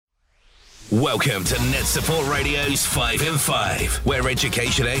Welcome to Net Support Radio's 5 in 5, where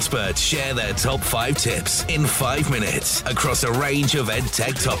education experts share their top 5 tips in 5 minutes across a range of ed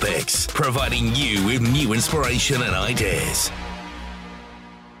tech topics, providing you with new inspiration and ideas.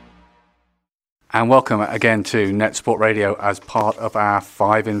 And welcome again to Net Support Radio as part of our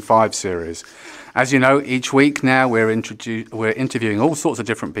 5 in 5 series. As you know, each week now we're interviewing all sorts of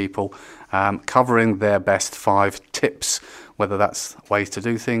different people, covering their best 5 tips, whether that's ways to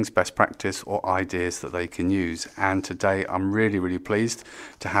do things, best practice, or ideas that they can use. And today I'm really pleased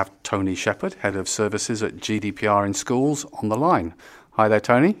to have Tony Shepherd, Head of Services at GDPR in Schools, on the line. Hi there,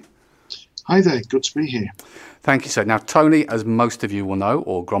 Tony. Hi there, good to be here. Thank you, sir. Now, Tony, as most of you will know,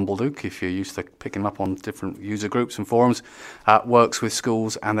 or Grumbleduke, if you're used to picking up on different user groups and forums, works with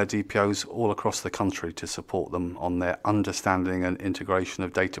schools and their DPOs all across the country to support them on their understanding and integration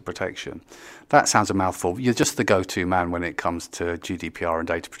of data protection. That sounds a mouthful. You're just the go-to man when it comes to GDPR and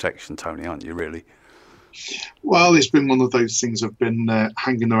data protection, Tony, aren't you, really? Well, it's been one of those things I've been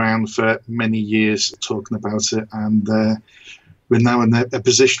hanging around for many years talking about it, and we're now in a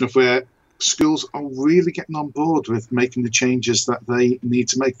position of where schools are really getting on board with making the changes that they need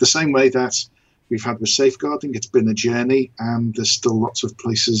to make. The same way that we've had with safeguarding, it's been a journey, and there's still lots of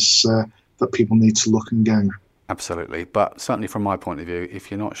places that people need to look and go. Absolutely, but certainly from my point of view,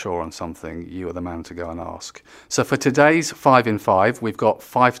 if you're not sure on something, you are the man to go and ask. So for today's 5 in 5, we've got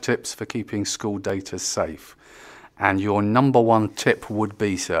 5 tips for keeping school data safe. And your number 1 tip would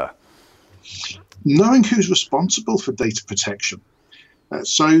be, sir? Knowing who's responsible for data protection.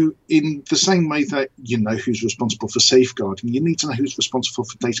 So in the same way that you know who's responsible for safeguarding, you need to know who's responsible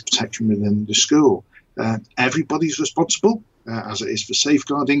for data protection within the school. Everybody's responsible, as it is for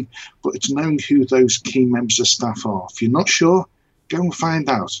safeguarding, but it's knowing who those key members of staff are. If you're not sure, go and find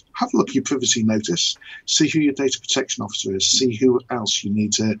out. Have a look at your privacy notice, see who your data protection officer is, see who else you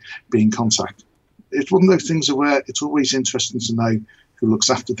need to be in contact. It's one of those things where it's always interesting to know who looks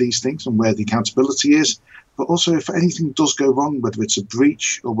after these things and where the accountability is. But also, if anything does go wrong, whether it's a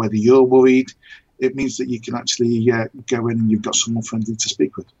breach or whether you're worried, it means that you can actually go in and you've got someone friendly to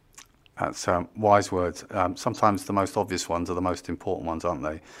speak with. That's wise words. Sometimes the most obvious ones are the most important ones, aren't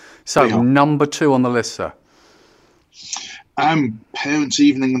they? So, number 2 on the list, sir. Parents'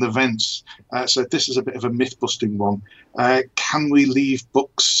 evening and events. So this is a bit of a myth-busting one. Can we leave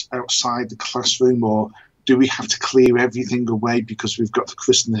books outside the classroom, or do we have to clear everything away because we've got the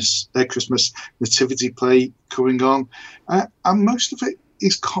Christmas nativity play going on? And most of it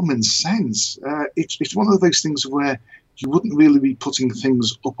is common sense. It's one of those things where you wouldn't really be putting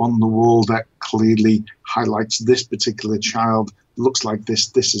things up on the wall that clearly highlights this particular child looks like this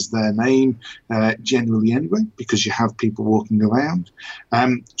is their name, generally anyway, because you have people walking around.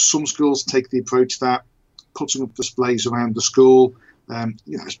 Some schools take the approach that putting up displays around the school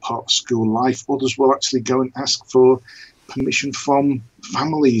as part of school life. Others will actually go and ask for permission from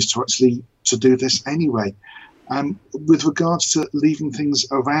families to do this anyway. With regards to leaving things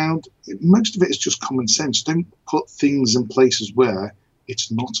around, most of it is just common sense. Don't put things in places where it's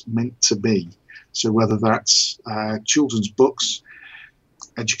not meant to be. So whether that's children's books,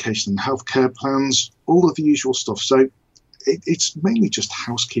 education and healthcare plans, all of the usual stuff. So it's mainly just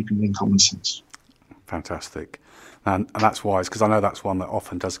housekeeping and common sense. Fantastic. And that's wise, because I know that's one that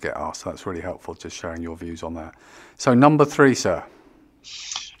often does get asked. So that's really helpful, just sharing your views on that. So number 3, sir.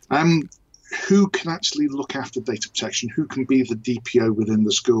 Who can actually look after data protection? Who can be the DPO within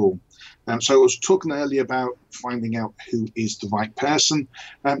the school? So I was talking earlier about finding out who is the right person.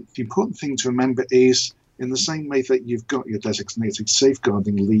 The important thing to remember is, in the same way that you've got your designated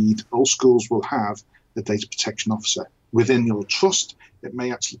safeguarding lead, all schools will have a data protection officer. Within your trust, it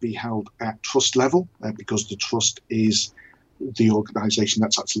may actually be held at trust level because the trust is the organisation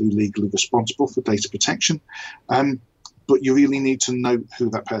that's actually legally responsible for data protection. But you really need to know who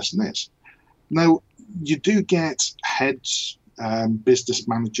that person is. Now, you do get heads, business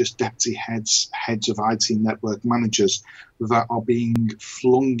managers, deputy heads, heads of IT network managers that are being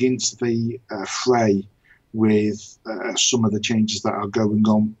flung into the fray with some of the changes that are going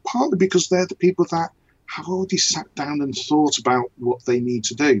on, partly because they're the people that have already sat down and thought about what they need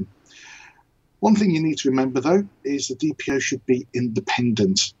to do. One thing you need to remember, though, is the DPO should be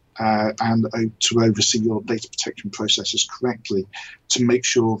independent and to oversee your data protection processes correctly, to make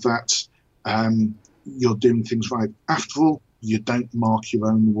sure that you're doing things right. After all, you don't mark your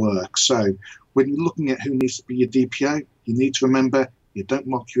own work. So when you're looking at who needs to be your DPO, you need to remember you don't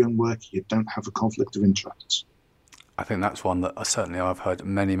mark your own work, you don't have a conflict of interests. I think that's one that certainly I've heard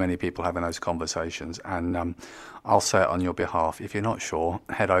many people having those conversations, and I'll say it on your behalf. If you're not sure,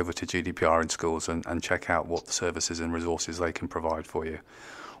 head over to GDPR in Schools and check out what the services and resources they can provide for you.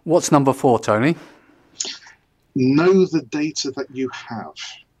 What's number 4, Tony? Know the data that you have.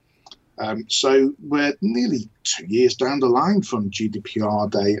 So we're nearly 2 years down the line from GDPR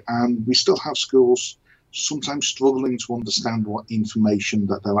Day, and we still have schools sometimes struggling to understand what information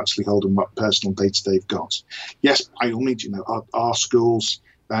that they're actually holding, what personal data they've got. Yes, by all means, our schools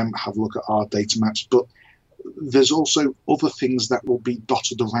have a look at our data maps, but there's also other things that will be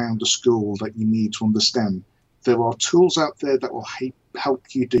dotted around the school that you need to understand. There are tools out there that will help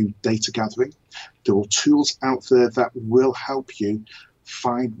you do data gathering. There are tools out there that will help you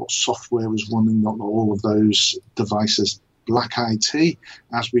find what software is running on all of those devices. Black IT,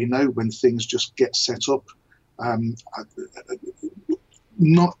 as we know, when things just get set up,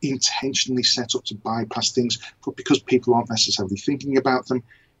 not intentionally set up to bypass things, but because people aren't necessarily thinking about them,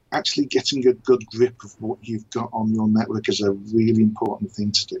 actually getting a good grip of what you've got on your network is a really important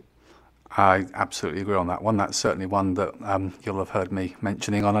thing to do. I absolutely agree on that one. That's certainly one that you'll have heard me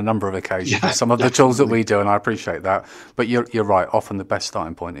mentioning on a number of occasions. Yeah, some of the tools that we do, and I appreciate that. But you're right. Often the best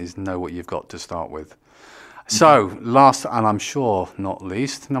starting point is know what you've got to start with. So, last and I'm sure not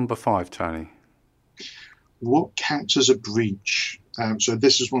least, number 5, Tony. What counts as a breach? So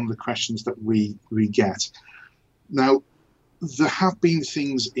this is one of the questions that we get. Now, there have been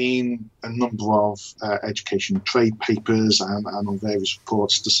things in a number of education trade papers and on various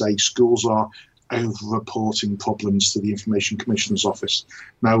reports to say schools are over-reporting problems to the Information Commissioner's Office.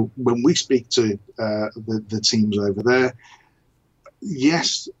 Now, when we speak to the teams over there,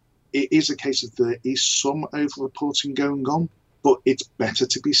 yes, it is a case of there is some over-reporting going on, but it's better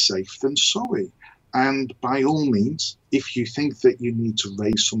to be safe than sorry. And by all means, if you think that you need to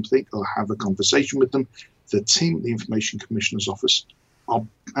raise something or have a conversation with them, the team at the Information Commissioner's Office are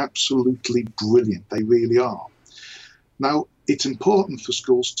absolutely brilliant. They really are. Now, it's important for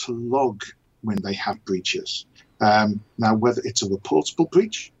schools to log when they have breaches. Now, whether it's a reportable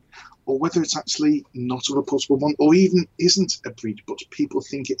breach or whether it's actually not a reportable one or even isn't a breach, but people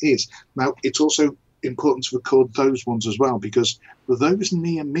think it is. Now, it's also important to record those ones as well, because those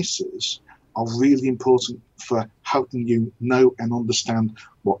near misses are really important for helping you know and understand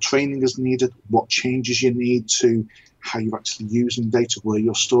what training is needed, what changes you need to how you're actually using data, where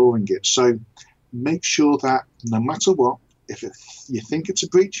you're storing it. So make sure that no matter what, if you think it's a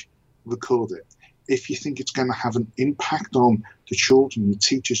breach, record it. If you think it's going to have an impact on the children, your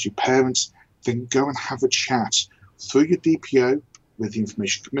teachers, your parents, then go and have a chat through your DPO with the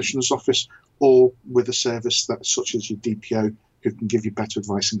Information Commissioner's Office or with a service that, such as your DPO, who can give you better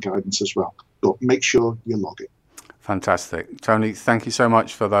advice and guidance as well. But make sure you log it. Fantastic. Tony, thank you so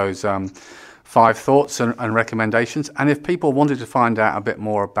much for those 5 thoughts and recommendations. And if people wanted to find out a bit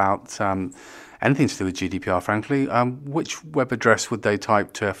more about anything to do with GDPR, frankly, which web address would they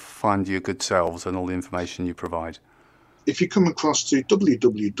type to find your good selves and all the information you provide? If you come across to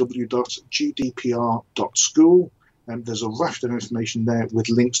www.gdpr.school, there's a raft of information there with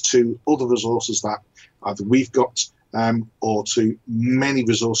links to other resources that either we've got or to many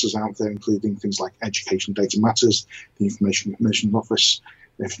resources out there, including things like Education Data Matters, the Information Commissioner's Office,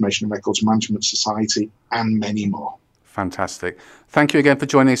 the Information and Records Management Society, and many more. Fantastic. Thank you again for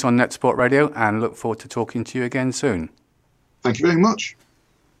joining us on NetSport Radio, and look forward to talking to you again soon. Thank you very much.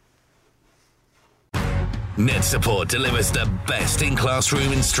 NetSupport delivers the best in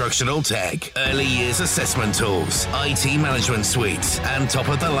classroom instructional tech, early years assessment tools, IT management suites, and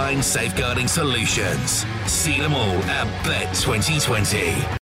top-of-the-line safeguarding solutions. See them all at BET 2020.